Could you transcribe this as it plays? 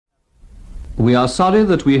We are sorry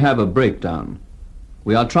that we have a breakdown.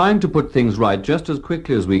 We are trying to put things right just as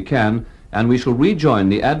quickly as we can, and we shall rejoin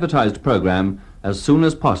the advertised program as soon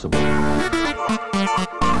as possible.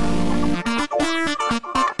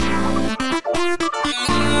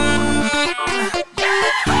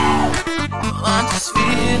 I'm just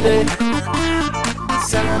feeling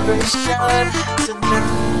celebration tonight.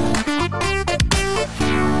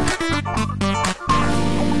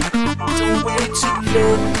 Don't wait too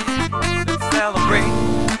late, let's celebrate.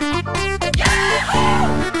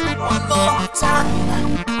 One more time.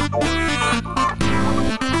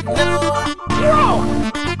 No,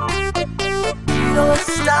 you don't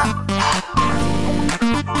stop.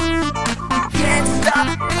 You can't stop.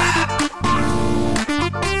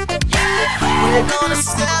 We're gonna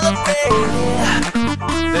celebrate.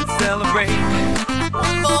 Let's celebrate.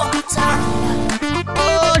 One more time.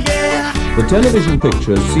 Oh yeah. The television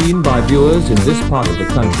pictures seen by viewers in this part of the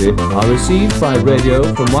country are received by radio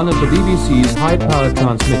from one of the BBC's high-power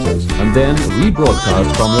transmitters and then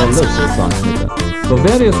rebroadcast from your local transmitter. For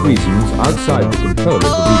various reasons outside the control of the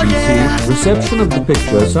BBC, reception of the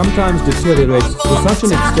picture sometimes deteriorates to such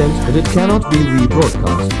an extent that it cannot be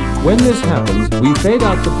rebroadcast. When this happens, we fade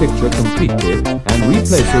out the picture completely and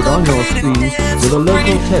replace it on your screens with a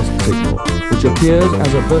local test signal, which appears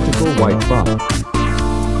as a vertical white bar.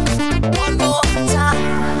 One more time.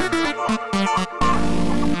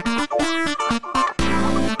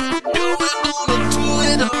 No, we're gonna do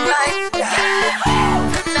it right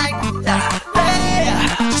tonight. Hey,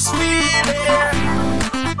 just feel it.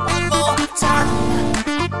 One more time.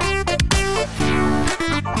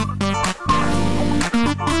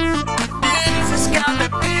 This has got me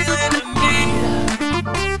feeling the need.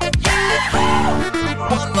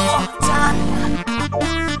 One more time.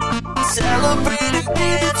 Celebrating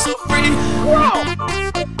being so free. Whoa!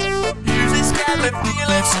 Music's got me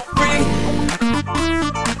feeling so free.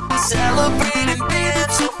 Celebrating being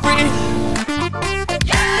so free.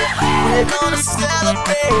 We're gonna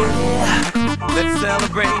celebrate. Let's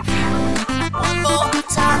celebrate. One more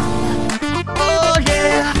time. Oh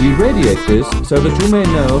yeah. We radiate this so that you may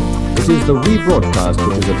know it is the rebroadcast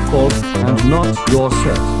which is at fault and not your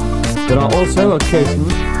set. There are also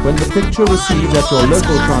occasions when the picture received at your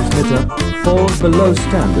local transmitter falls below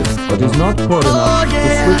standard but is not poor enough to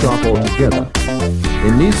switch off altogether.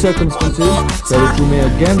 In these circumstances, so that you may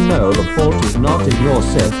again know the fault is not in your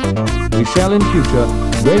set, we shall in future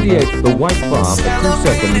radiate the white bar for 2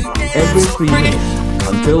 seconds every 3 minutes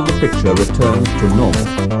until the picture returns to normal.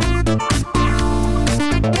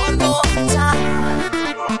 One more time.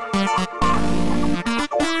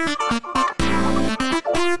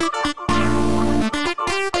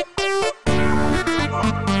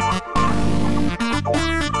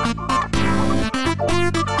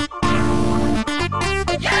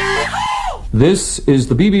 This is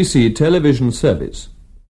the BBC television service.